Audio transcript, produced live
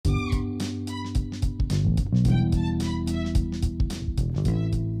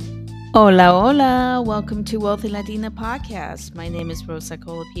Hola, hola. Welcome to Wealthy Latina Podcast. My name is Rosa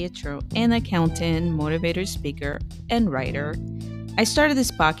Colapietro, an accountant, motivator, speaker, and writer. I started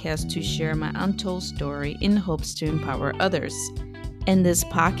this podcast to share my untold story in hopes to empower others. In this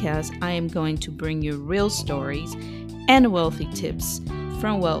podcast, I am going to bring you real stories and wealthy tips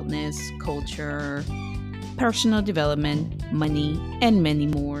from wellness, culture, personal development, money, and many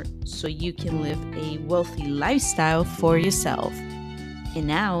more so you can live a wealthy lifestyle for yourself. And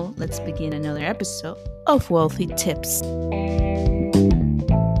now, let's begin another episode of Wealthy Tips.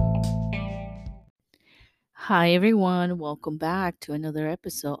 Hi, everyone. Welcome back to another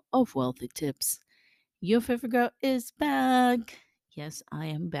episode of Wealthy Tips. Your favorite girl is back. Yes, I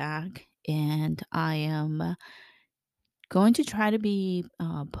am back, and I am going to try to be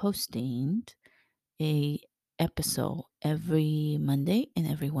posting a episode every Monday and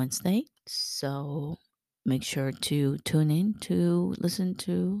every Wednesday. So make sure to tune in to listen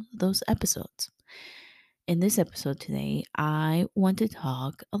to those episodes. In this episode today, I want to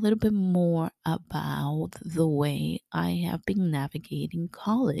talk a little bit more about the way I have been navigating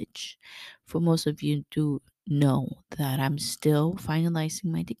college. For most of you do know that I'm still finalizing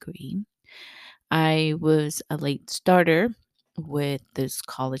my degree. I was a late starter with this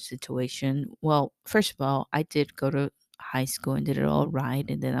college situation. Well, first of all, I did go to high school and did it all right.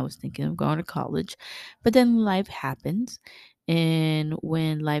 And then I was thinking of going to college. But then life happens. And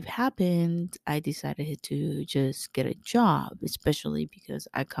when life happened, I decided to just get a job, especially because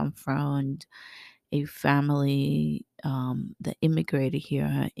I come from a family that immigrated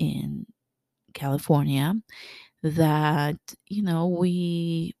here in California that,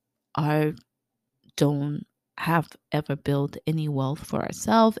 we are don't have ever built any wealth for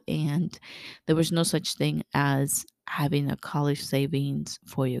ourselves, and there was no such thing as having a college savings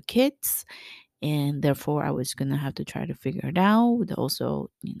for your kids, and therefore I was going to have to try to figure it out.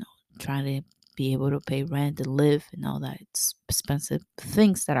 Also, trying to be able to pay rent and live and all that expensive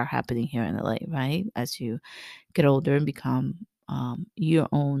things that are happening here in LA, right? As you get older and become your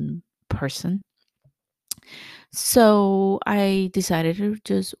own person. So I decided to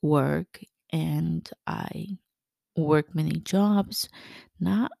just work, and I worked many jobs,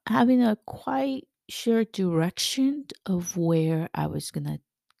 not having a quite sure direction of where I was going to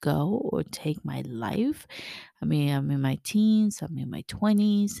go or take my life. I mean, I'm in my teens, I'm in my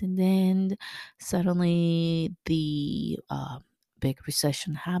 20s, and then suddenly the big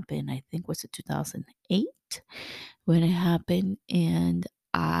recession happened. I think was it 2008 when it happened, and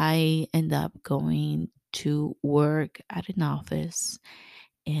I end up going to work at an office,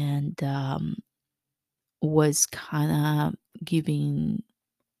 and was kind of giving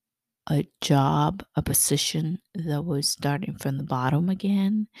a job, a position that was starting from the bottom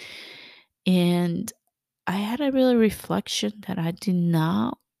again. And I had a real reflection that I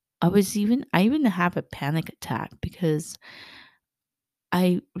even have a panic attack because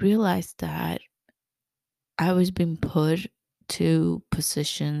I realized that I was being put to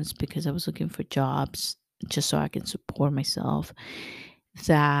positions because I was looking for jobs just so I can support myself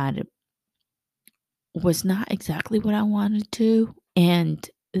that was not exactly what I wanted to. And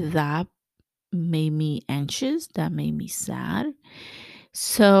that made me anxious, that made me sad.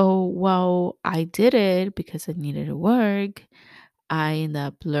 So while I did it because I needed to work, I ended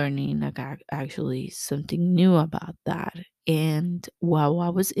up learning like actually something new about that. And while I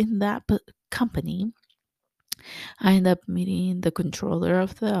was in that company, I ended up meeting the controller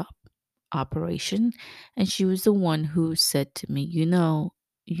of the operation, and she was the one who said to me,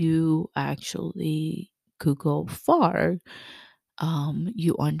 you actually could go far.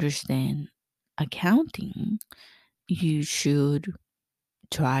 You understand accounting. You should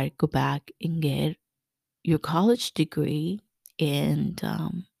try to go back and get your college degree and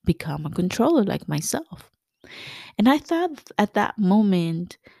become a controller like myself. And I thought at that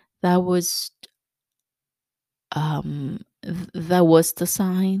moment that was that was the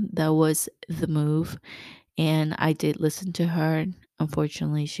sign, that was the move. And I did listen to her.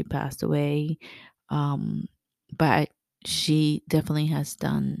 Unfortunately, she passed away. Um, but she definitely has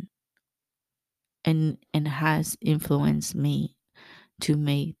done and has influenced me to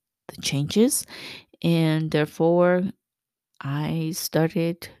make the changes. And therefore, I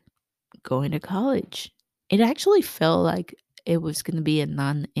started going to college. It actually felt like it was going to be a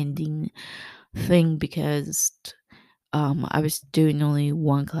non ending thing because I was doing only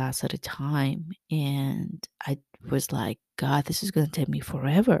one class at a time. And I was like, God, this is going to take me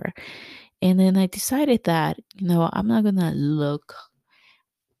forever. And then I decided that, I'm not going to look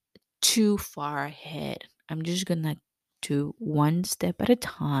too far ahead. I'm just going to do one step at a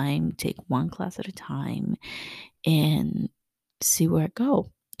time, take one class at a time, and see where I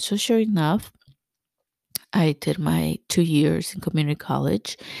go. So sure enough, I did my 2 years in community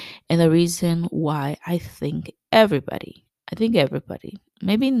college. And the reason why I think everybody,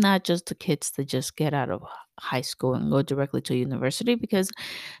 maybe not just the kids that just get out of high school and go directly to university, because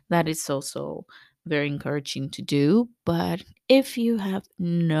that is also very encouraging to do. But if you have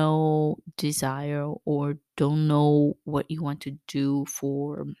no desire or don't know what you want to do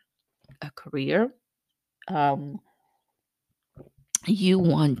for a career, um, you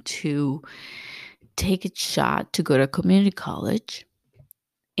want to take a shot to go to community college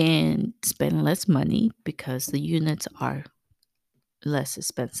and spend less money because the units are less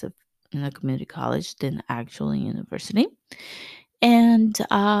expensive in a community college than actually university. And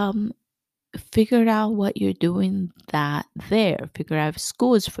figure out what you're doing that there. Figure out if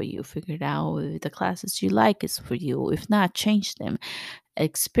school is for you. Figure out if the classes you like is for you. If not, change them.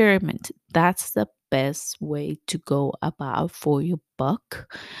 Experiment. That's the best way to go about for your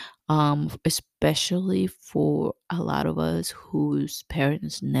buck, especially for a lot of us whose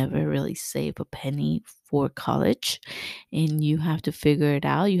parents never really save a penny for college, and you have to figure it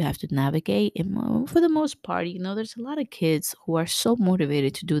out. You have to navigate, and for the most part, there's a lot of kids who are so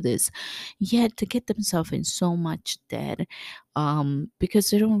motivated to do this, yet to get themselves in so much debt, because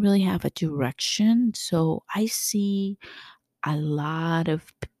they don't really have a direction. So I see a lot of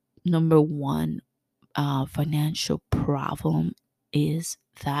number one financial problem is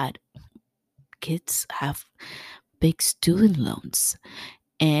that kids have big student loans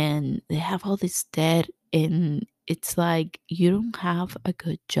and they have all this debt, and it's like you don't have a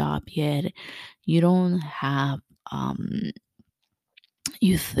good job yet. You don't have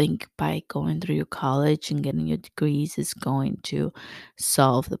you think by going through your college and getting your degrees is going to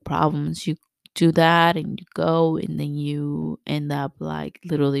solve the problems. You do that and you go, and then you end up like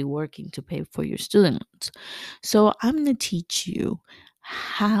literally working to pay for your student loans. So I'm going to teach you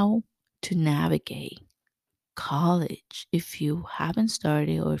how to navigate college if you haven't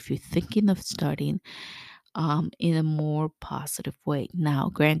started, or if you're thinking of starting, in a more positive way. Now,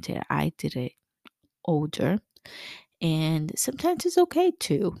 granted, I did it older, and sometimes it's okay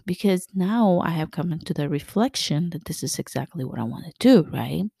too, because now I have come into the reflection that this is exactly what I want to do,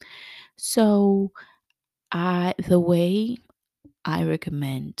 right? So, the way I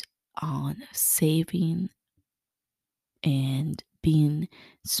recommend on saving and being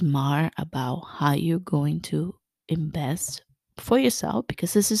smart about how you're going to invest for yourself,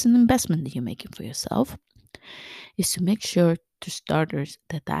 because this is an investment that you're making for yourself, is to make sure, to starters,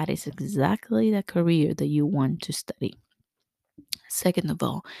 that that is exactly the career that you want to study. Second of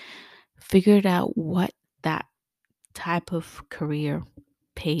all, figured out what that type of career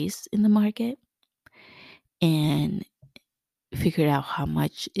pays in the market, and figured out how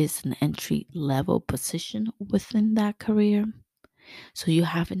much is an entry level position within that career. So you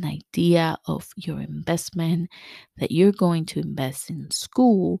have an idea of your investment that you're going to invest in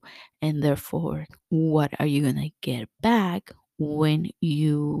school, and therefore, what are you going to get back when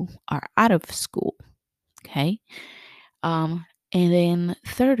you are out of school? Okay. Um, and then,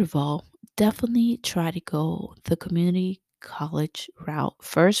 third of all, definitely try to go the community college route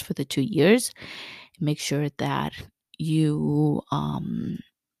first for the 2 years. Make sure that you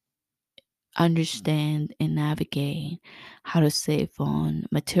understand and navigate how to save on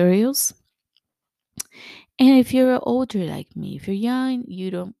materials. And if you're older like me, if you're young,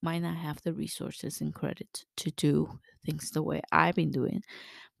 you don't might not have the resources and credit to do things the way I've been doing.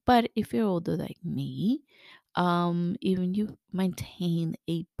 But if you're older like me, even you maintain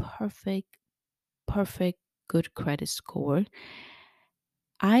a perfect good credit score,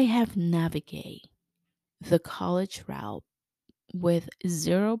 I have navigated the college route with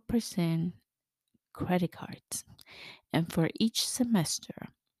 0% credit cards. And for each semester,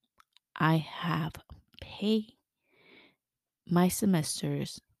 I have paid my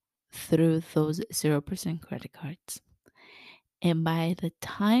semesters through those 0% credit cards. And by the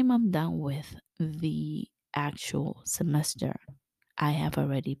time I'm done with the actual semester, I have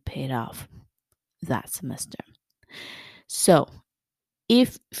already paid off that semester. So,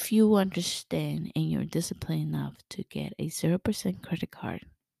 if you understand and you're disciplined enough to get a 0% credit card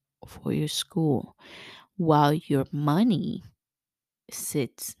for your school while your money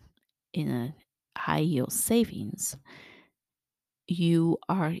sits in a high yield savings, you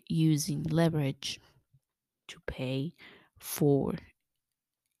are using leverage to pay for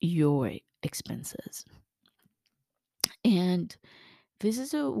your expenses. And this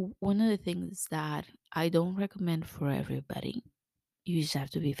is one of the things that I don't recommend for everybody. You just have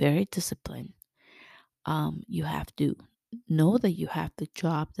to be very disciplined. You have to know that you have the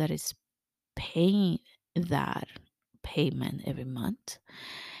job that is paying that payment every month.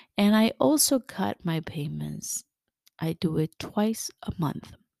 And I also cut my payments. I do it twice a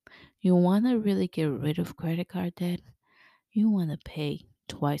month. You want to really get rid of credit card debt? You want to pay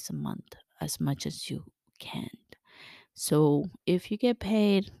twice a month as much as you can. So if you get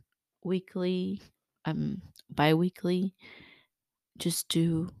paid weekly, bi-weekly, just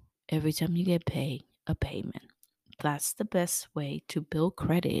do every time you get paid a payment. That's the best way to build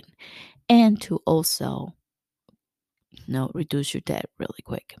credit and to also, reduce your debt really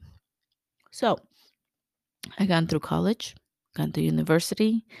quick. So I gone through college, gone through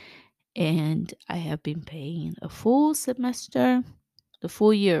university, and I have been paying a full semester. The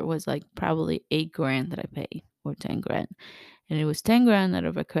full year was like probably 8 grand that I paid, or 10 grand. And it was 10 grand out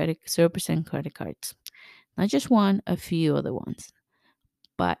of a 0% credit cards. Not just one, a few other ones.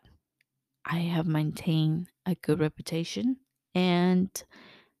 But I have maintained a good reputation, and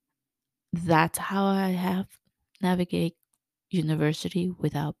that's how I have navigate university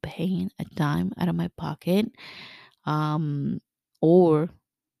without paying a dime out of my pocket, um, or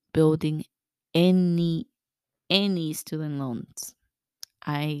building any student loans.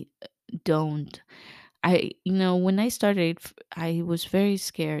 I don't. When I started, I was very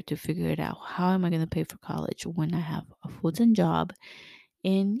scared to figure it out. How am I going to pay for college when I have a full time job?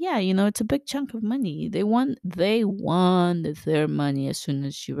 And yeah, it's a big chunk of money. They want their money as soon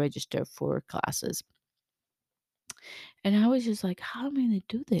as you register for classes. And I was just like, how am I going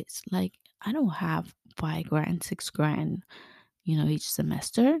to do this? Like, I don't have 5 grand, 6 grand, each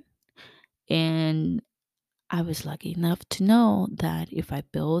semester. And I was lucky enough to know that if I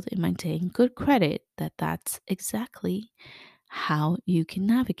build and maintain good credit, that's exactly how you can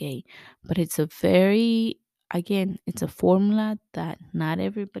navigate. But it's a formula that not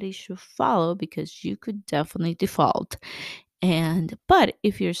everybody should follow, because you could definitely default. But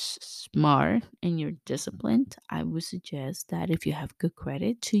if you're smart and you're disciplined, I would suggest that if you have good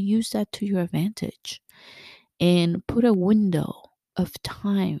credit, to use that to your advantage and put a window of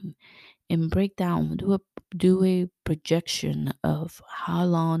time and break down, do a projection of how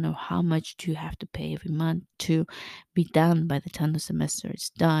long or how much do you have to pay every month to be done by the time the semester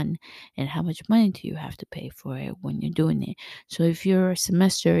is done, and how much money do you have to pay for it when you're doing it. So if your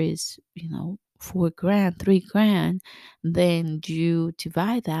semester is 4 grand, 3 grand, then you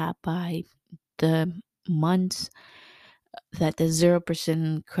divide that by the months that the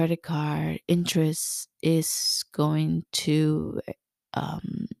 0% credit card interest is going to,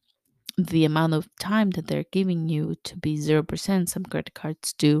 um, the amount of time that they're giving you to be 0%. Some credit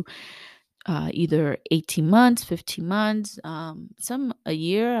cards do either 18 months, 15 months, some a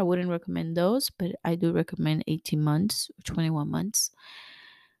year. I wouldn't recommend those, but I do recommend 18 months or 21 months.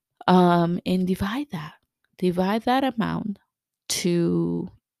 And divide that amount to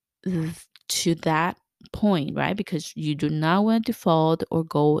that point, right? Because you do not want to default or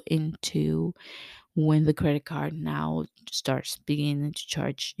go into when the credit card now starts beginning to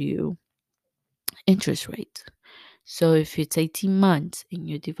charge you interest rates. So if it's 18 months and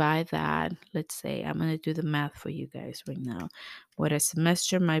you divide that, let's say, I'm going to do the math for you guys right now. What a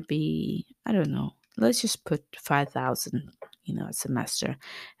semester might be, I don't know. Let's just put 5,000, a semester.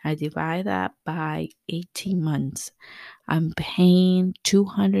 I divide that by 18 months. I'm paying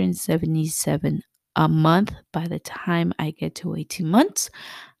 277 a month. By the time I get to 18 months,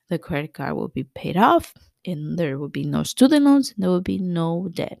 the credit card will be paid off, and there will be no student loans, there will be no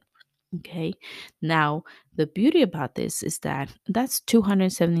debt. Okay. Now, the beauty about this is that that's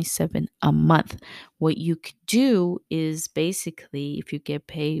 277 a month. What you could do is basically, if you get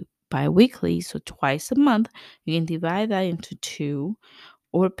paid bi-weekly, so twice a month, you can divide that into two,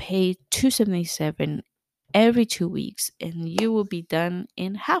 or pay 277 every 2 weeks, and you will be done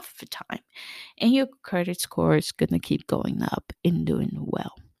in half the time. And your credit score is going to keep going up and doing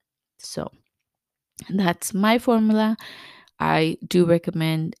well. So that's my formula. I do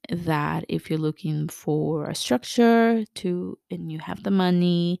recommend that if you're looking for a structure and you have the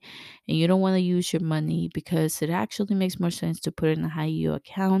money and you don't want to use your money, because it actually makes more sense to put it in a high yield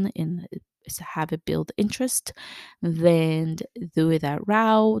account and have it build interest, than do it that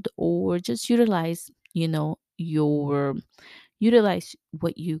route, or just utilize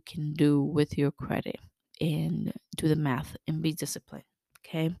what you can do with your credit and do the math and be disciplined.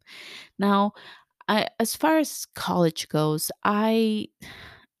 Okay. Now, as far as college goes, you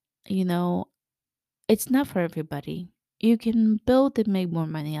know, it's not for everybody. You can build and make more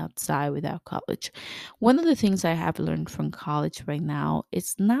money outside without college. One of the things I have learned from college right now,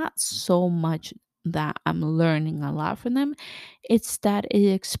 it's not so much that I'm learning a lot from them, it's that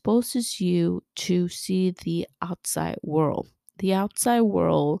it exposes you to see the outside world. The outside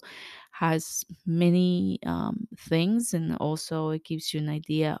world has many things, and also it gives you an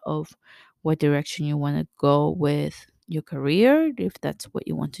idea of what direction you want to go with your career if that's what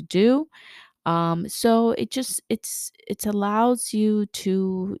you want to do. So it allows you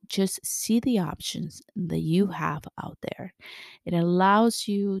to just see the options that you have out there. It allows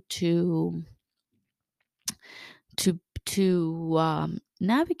you to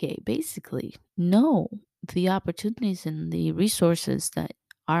navigate, basically know the opportunities and the resources that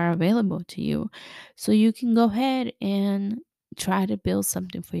are available to you, so you can go ahead and try to build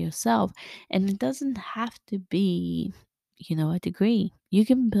something for yourself. And it doesn't have to be, a degree. You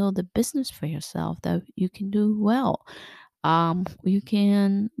can build a business for yourself that you can do well. You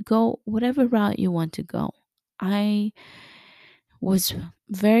can go whatever route you want to go. I was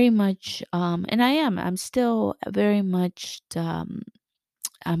very much, and I'm still very much,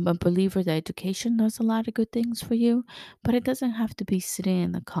 I'm a believer that education does a lot of good things for you, but it doesn't have to be sitting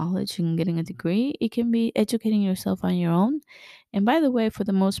in a college and getting a degree. It can be educating yourself on your own. And by the way, for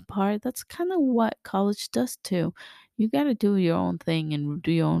the most part, that's kind of what college does too. You got to do your own thing and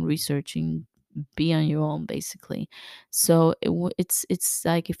do your own research and be on your own, basically. So it's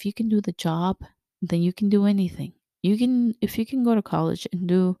like if you can do the job, then you can do anything. You can, if you can go to college and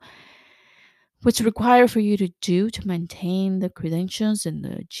do what's required for you to do to maintain the credentials and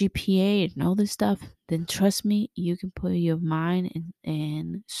the GPA and all this stuff, then trust me, you can put your mind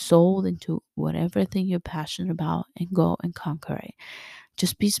and soul into whatever thing you're passionate about and go and conquer it.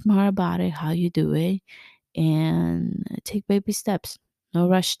 Just be smart about it, how you do it, and take baby steps. No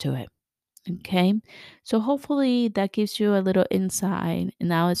rush to it. Okay. So hopefully that gives you a little insight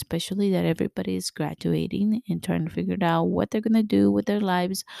now, especially that everybody is graduating and trying to figure out what they're going to do with their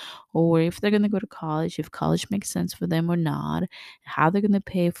lives, or if they're going to go to college, if college makes sense for them or not, how they're going to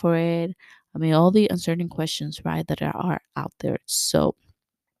pay for it. I mean, all the uncertain questions, right, that are out there. So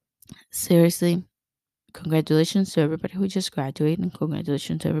seriously, congratulations to everybody who just graduated, and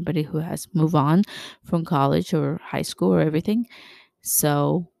congratulations to everybody who has moved on from college or high school or everything.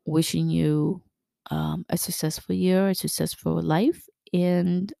 So, wishing you a successful year, a successful life,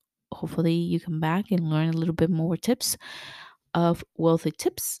 and hopefully you come back and learn a little bit more tips of Wealthy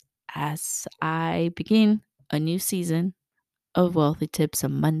Tips as I begin a new season of Wealthy Tips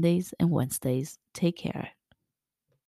on Mondays and Wednesdays. Take care.